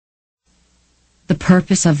The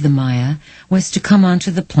purpose of the Maya was to come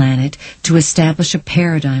onto the planet to establish a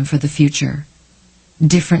paradigm for the future.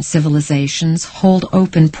 Different civilizations hold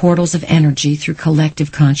open portals of energy through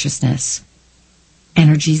collective consciousness.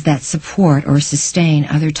 Energies that support or sustain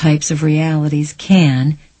other types of realities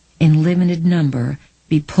can, in limited number,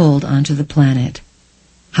 be pulled onto the planet.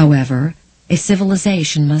 However, a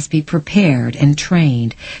civilization must be prepared and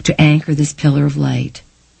trained to anchor this pillar of light.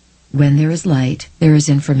 When there is light, there is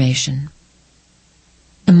information.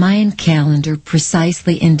 The Mayan calendar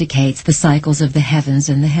precisely indicates the cycles of the heavens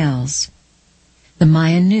and the hells. The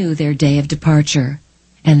Maya knew their day of departure,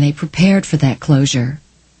 and they prepared for that closure.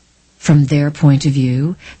 From their point of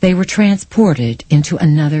view, they were transported into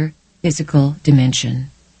another physical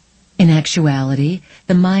dimension. In actuality,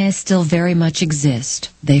 the Maya still very much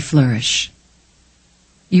exist. They flourish.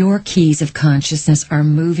 Your keys of consciousness are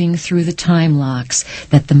moving through the time locks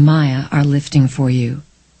that the Maya are lifting for you.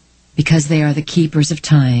 Because they are the keepers of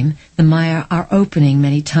time, the Maya are opening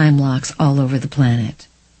many time locks all over the planet.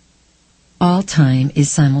 All time is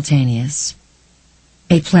simultaneous.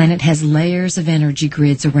 A planet has layers of energy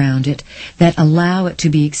grids around it that allow it to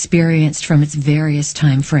be experienced from its various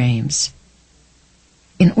time frames.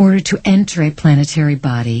 In order to enter a planetary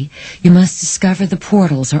body, you must discover the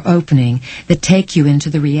portals or opening that take you into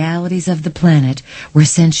the realities of the planet where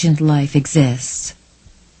sentient life exists.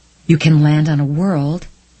 You can land on a world,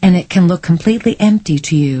 and it can look completely empty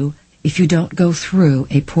to you if you don't go through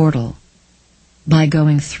a portal. By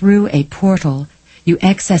going through a portal, you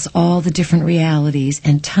access all the different realities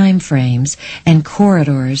and time frames and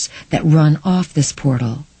corridors that run off this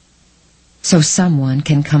portal. So someone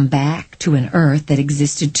can come back to an Earth that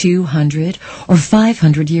existed 200 or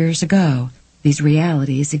 500 years ago. These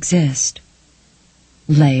realities exist.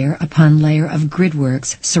 Layer upon layer of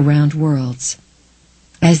gridworks surround worlds.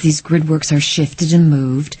 As these gridworks are shifted and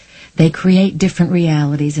moved, they create different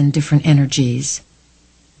realities and different energies.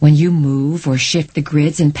 When you move or shift the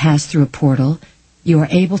grids and pass through a portal, you are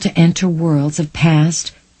able to enter worlds of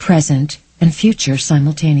past, present, and future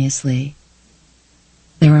simultaneously.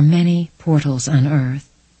 There are many portals on Earth.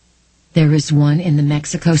 There is one in the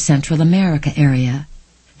Mexico-Central America area.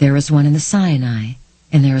 There is one in the Sinai,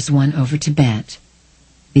 and there is one over Tibet.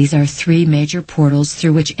 These are three major portals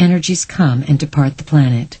through which energies come and depart the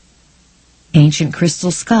planet. Ancient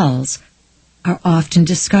crystal skulls are often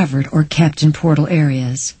discovered or kept in portal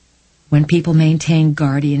areas. When people maintain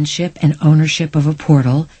guardianship and ownership of a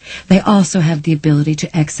portal, they also have the ability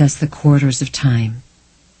to access the corridors of time.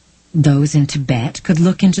 Those in Tibet could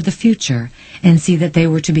look into the future and see that they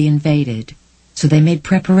were to be invaded, so they made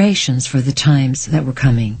preparations for the times that were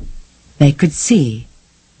coming. They could see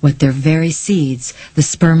what their very seeds, the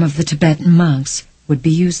sperm of the Tibetan monks, would be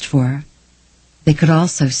used for. They could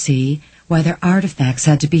also see why their artifacts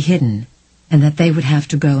had to be hidden, and that they would have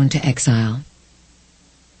to go into exile.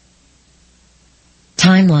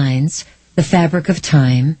 Timelines, the fabric of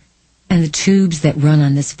time, and the tubes that run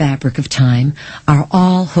on this fabric of time are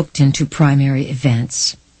all hooked into primary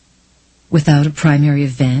events. Without a primary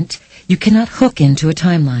event, you cannot hook into a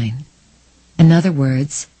timeline. In other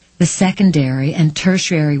words, the secondary and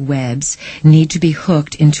tertiary webs need to be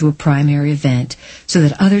hooked into a primary event so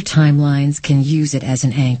that other timelines can use it as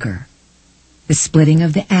an anchor. The splitting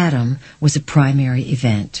of the atom was a primary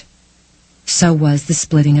event. So was the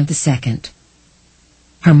splitting of the second.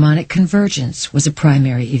 Harmonic convergence was a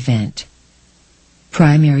primary event.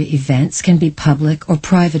 Primary events can be public or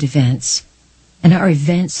private events, and are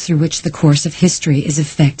events through which the course of history is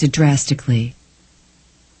affected drastically.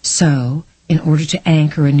 So, in order to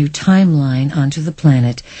anchor a new timeline onto the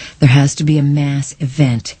planet, there has to be a mass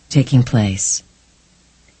event taking place.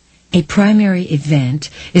 A primary event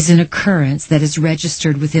is an occurrence that is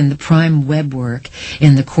registered within the prime webwork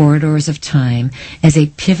in the corridors of time as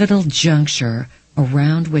a pivotal juncture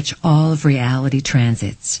around which all of reality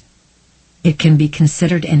transits. It can be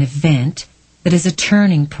considered an event that is a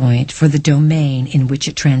turning point for the domain in which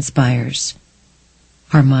it transpires.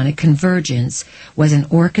 Harmonic convergence was an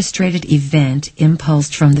orchestrated event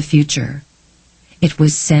impulsed from the future. It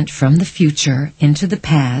was sent from the future into the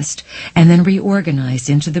past and then reorganized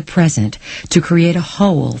into the present to create a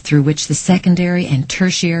whole through which the secondary and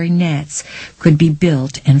tertiary nets could be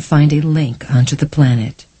built and find a link onto the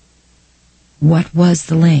planet. What was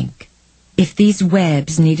the link? If these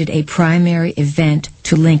webs needed a primary event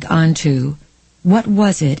to link onto, what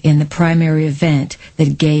was it in the primary event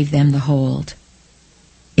that gave them the hold?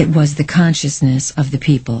 It was the consciousness of the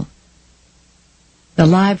people. The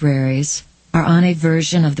libraries are on a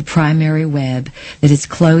version of the primary web that is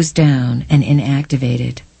closed down and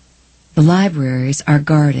inactivated. The libraries are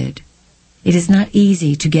guarded. It is not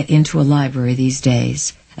easy to get into a library these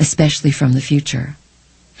days, especially from the future.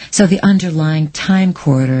 So the underlying time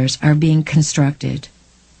corridors are being constructed.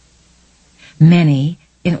 Many,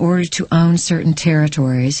 in order to own certain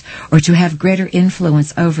territories or to have greater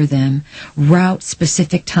influence over them, route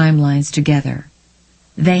specific timelines together.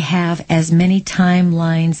 They have as many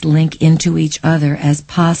timelines link into each other as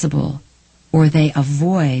possible, or they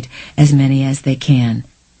avoid as many as they can,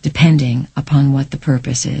 depending upon what the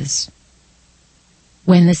purpose is.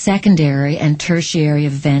 When the secondary and tertiary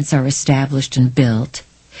events are established and built,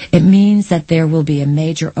 it means that there will be a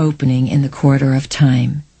major opening in the corridor of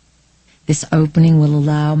time. This opening will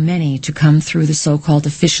allow many to come through the so-called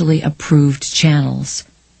officially approved channels.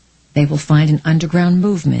 They will find an underground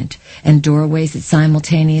movement and doorways that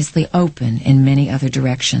simultaneously open in many other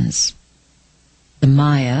directions. The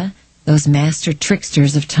Maya, those master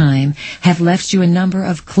tricksters of time, have left you a number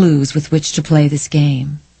of clues with which to play this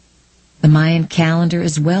game. The Mayan calendar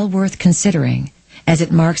is well worth considering, as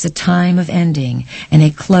it marks a time of ending and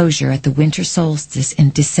a closure at the winter solstice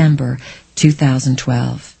in December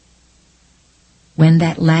 2012. When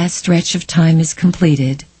that last stretch of time is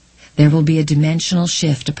completed, there will be a dimensional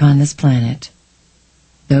shift upon this planet.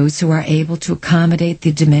 Those who are able to accommodate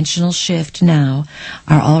the dimensional shift now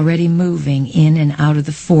are already moving in and out of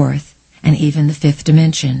the fourth and even the fifth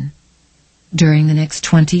dimension. During the next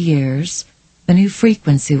 20 years, the new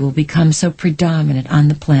frequency will become so predominant on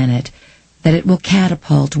the planet that it will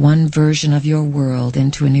catapult one version of your world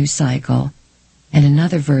into a new cycle and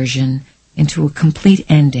another version into a complete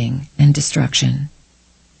ending and destruction.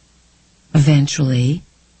 Eventually,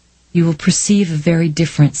 you will perceive a very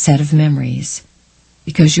different set of memories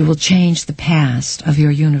because you will change the past of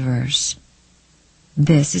your universe.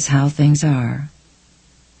 This is how things are.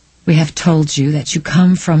 We have told you that you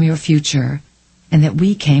come from your future and that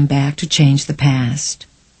we came back to change the past.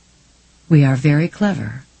 We are very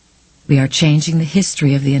clever. We are changing the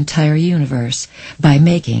history of the entire universe by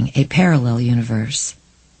making a parallel universe.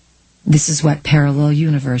 This is what parallel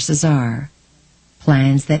universes are.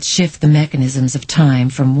 Plans that shift the mechanisms of time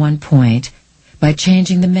from one point by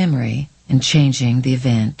changing the memory and changing the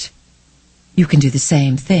event. You can do the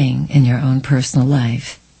same thing in your own personal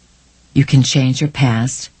life. You can change your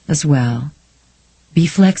past as well. Be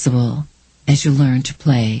flexible as you learn to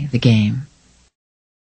play the game.